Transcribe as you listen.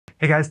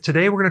Hey guys,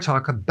 today we're going to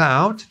talk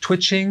about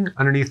twitching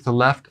underneath the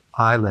left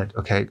eyelid.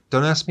 Okay,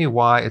 don't ask me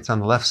why it's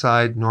on the left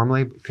side.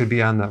 Normally it could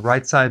be on the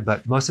right side,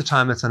 but most of the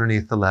time it's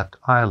underneath the left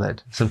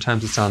eyelid.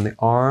 Sometimes it's on the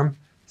arm,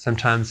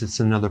 sometimes it's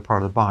in another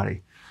part of the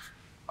body.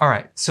 All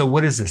right, so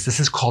what is this?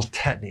 This is called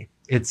tetany.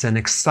 It's an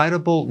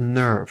excitable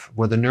nerve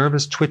where the nerve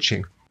is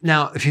twitching.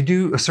 Now, if you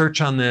do a search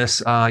on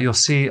this, you'll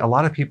see a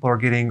lot of people are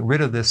getting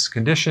rid of this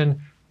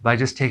condition by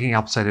just taking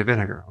apple cider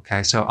vinegar.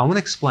 Okay, so I want to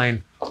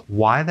explain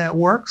why that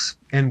works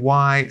and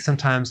why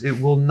sometimes it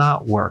will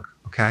not work.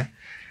 Okay,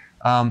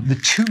 the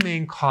two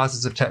main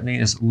causes of tetany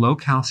is low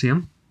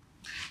calcium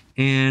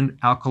and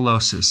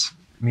alkalosis.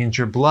 It means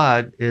your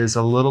blood is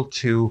a little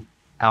too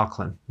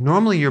alkaline.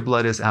 Normally your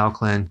blood is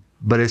alkaline,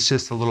 but it's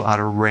just a little out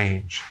of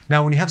range.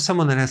 Now, when you have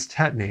someone that has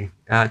tetany,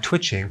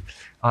 twitching,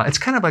 it's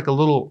kind of like a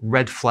little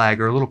red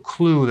flag or a little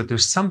clue that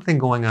there's something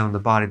going on in the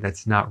body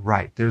that's not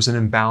right. There's an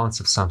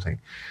imbalance of something.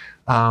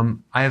 I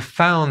have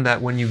found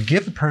that when you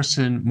give a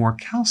person more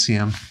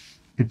calcium,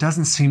 it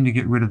doesn't seem to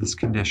get rid of this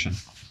condition.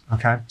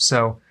 Okay,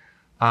 so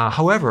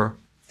however,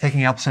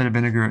 taking apple cider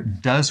vinegar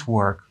does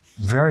work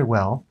very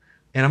well,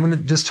 and I'm going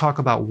to just talk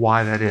about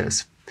why that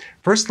is.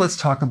 First, let's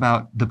talk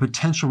about the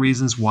potential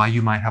reasons why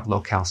you might have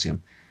low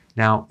calcium.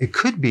 Now, it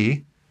could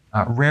be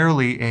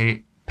rarely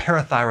a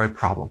parathyroid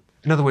problem.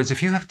 In other words,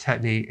 if you have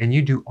tetany and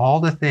you do all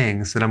the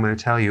things that I'm going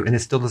to tell you and it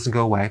still doesn't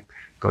go away,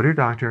 go to your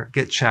doctor,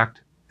 get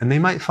checked, and they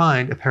might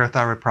find a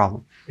parathyroid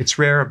problem. It's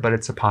rare, but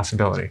it's a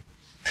possibility.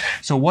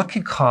 So what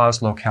could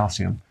cause low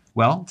calcium?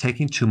 Well,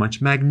 taking too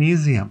much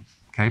magnesium,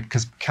 okay?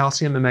 Because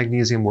calcium and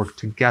magnesium work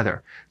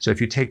together. So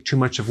if you take too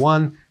much of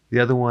one, the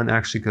other one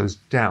actually goes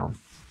down.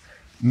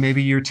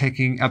 Maybe you're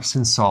taking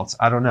Epsom salts.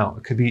 I don't know.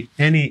 It could be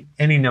any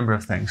number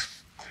of things.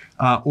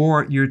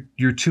 Or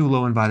you're too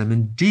low in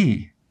vitamin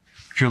D.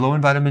 If you're low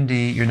in vitamin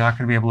D, you're not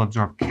going to be able to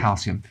absorb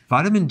calcium.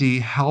 Vitamin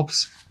D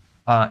helps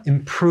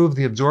improve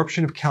the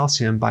absorption of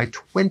calcium by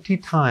 20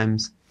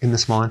 times in the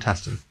small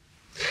intestine.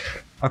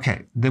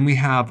 Okay, then we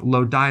have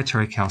low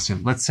dietary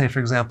calcium. Let's say, for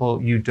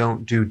example, you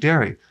don't do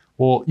dairy.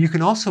 Well, you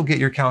can also get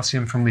your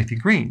calcium from leafy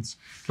greens.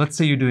 Let's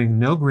say you're doing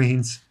no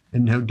greens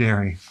and no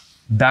dairy.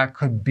 That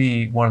could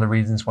be one of the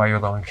reasons why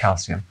you're low in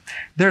calcium.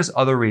 There's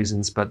other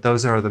reasons, but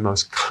those are the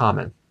most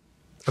common.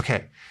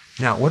 Okay,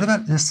 now what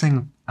about this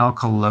thing,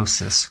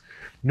 alkalosis?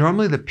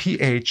 Normally the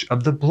pH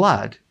of the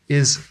blood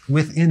is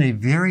within a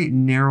very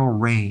narrow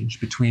range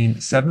between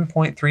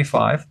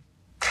 7.35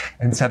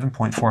 and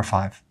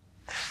 7.45.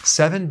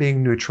 7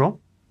 being neutral,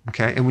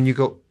 okay? And when you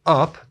go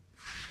up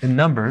in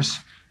numbers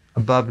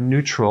above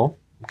neutral,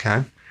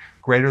 okay,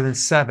 greater than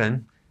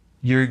 7,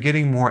 you're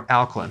getting more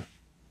alkaline.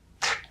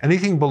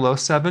 Anything below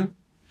 7,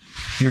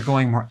 you're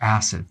going more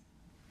acid.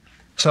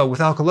 So with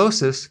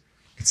alkalosis,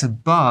 it's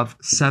above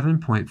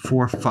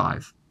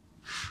 7.45.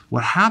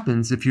 What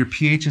happens if your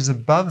pH is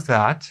above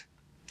that?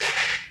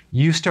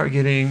 You start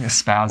getting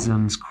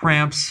spasms,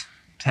 cramps,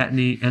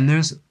 tetany, and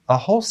there's a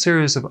whole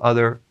series of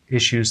other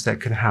issues that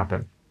could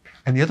happen.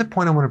 And the other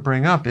point I want to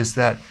bring up is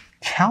that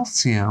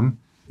calcium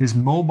is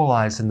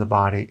mobilized in the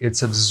body.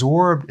 It's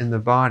absorbed in the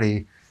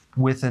body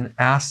with an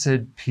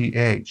acid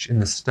pH in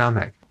the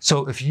stomach.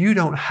 So if you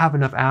don't have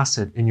enough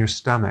acid in your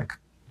stomach,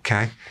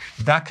 okay,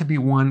 that could be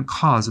one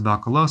cause of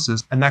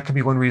alkalosis, and that could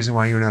be one reason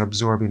why you're not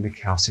absorbing the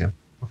calcium,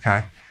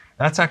 okay?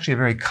 That's actually a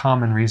very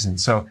common reason.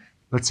 So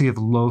let's say you have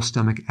low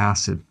stomach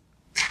acid.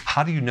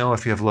 How do you know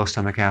if you have low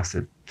stomach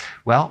acid?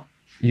 Well,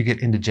 you get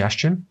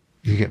indigestion,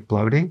 you get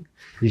bloating,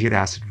 you get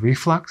acid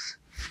reflux,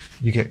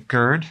 you get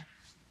GERD.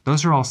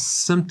 Those are all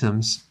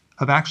symptoms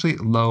of actually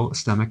low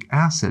stomach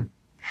acid.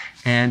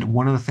 And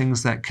one of the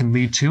things that can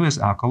lead to is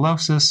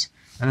alkalosis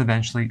and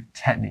eventually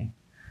tetany.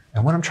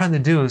 And what I'm trying to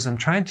do is I'm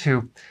trying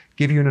to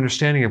give you an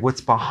understanding of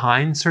what's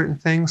behind certain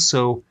things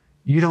so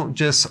you don't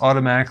just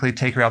automatically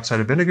take your apple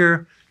cider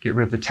vinegar, get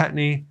rid of the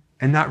tetany,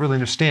 and not really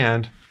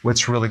understand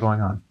what's really going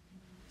on.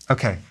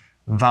 Okay,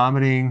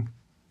 vomiting,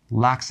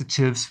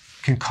 laxatives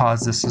can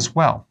cause this as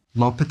well.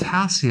 Low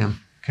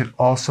potassium can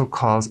also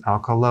cause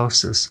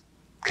alkalosis.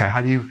 Okay,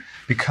 how do you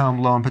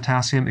become low in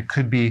potassium? It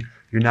could be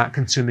you're not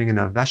consuming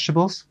enough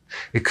vegetables.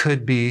 It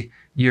could be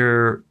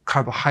your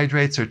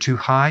carbohydrates are too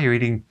high. You're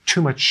eating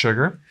too much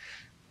sugar.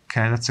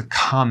 Okay, that's a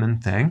common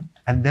thing.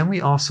 And then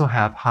we also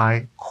have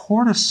high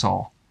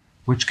cortisol,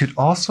 which could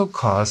also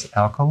cause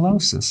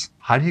alkalosis.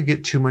 How do you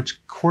get too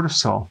much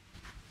cortisol?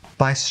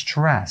 By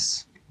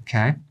stress,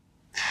 okay?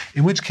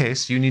 In which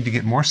case, you need to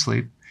get more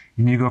sleep.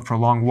 You need to go for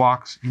long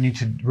walks. You need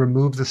to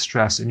remove the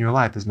stress in your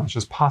life as much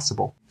as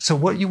possible. So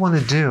what you want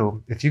to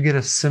do, if you get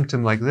a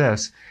symptom like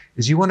this,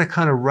 is you want to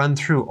kind of run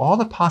through all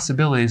the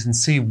possibilities and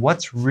see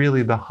what's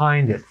really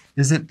behind it.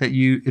 Is it that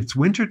it's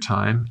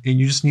wintertime and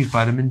you just need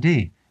vitamin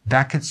D?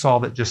 That could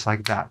solve it just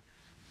like that.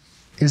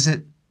 Is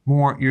it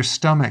more your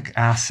stomach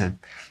acid?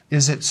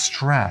 Is it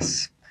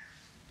stress?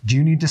 Do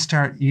you need to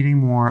start eating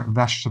more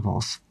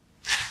vegetables?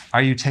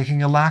 Are you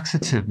taking a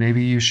laxative?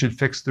 Maybe you should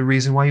fix the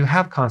reason why you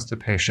have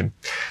constipation.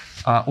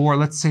 Or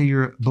let's say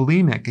you're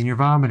bulimic and you're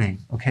vomiting.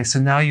 Okay, so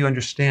now you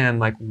understand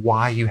like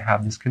why you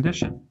have this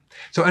condition.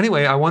 So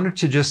anyway, I wanted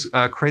to just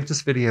create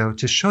this video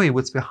to show you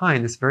what's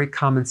behind this very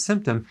common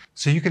symptom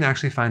so you can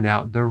actually find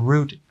out the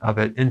root of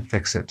it and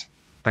fix it.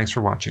 Thanks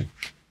for watching.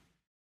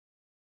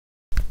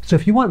 So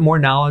if you want more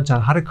knowledge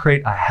on how to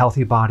create a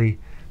healthy body,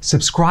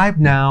 subscribe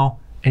now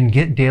and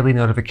get daily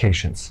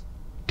notifications.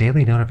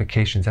 Daily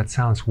notifications, that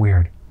sounds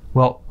weird.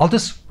 Well, I'll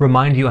just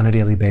remind you on a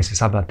daily basis.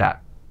 How about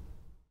that?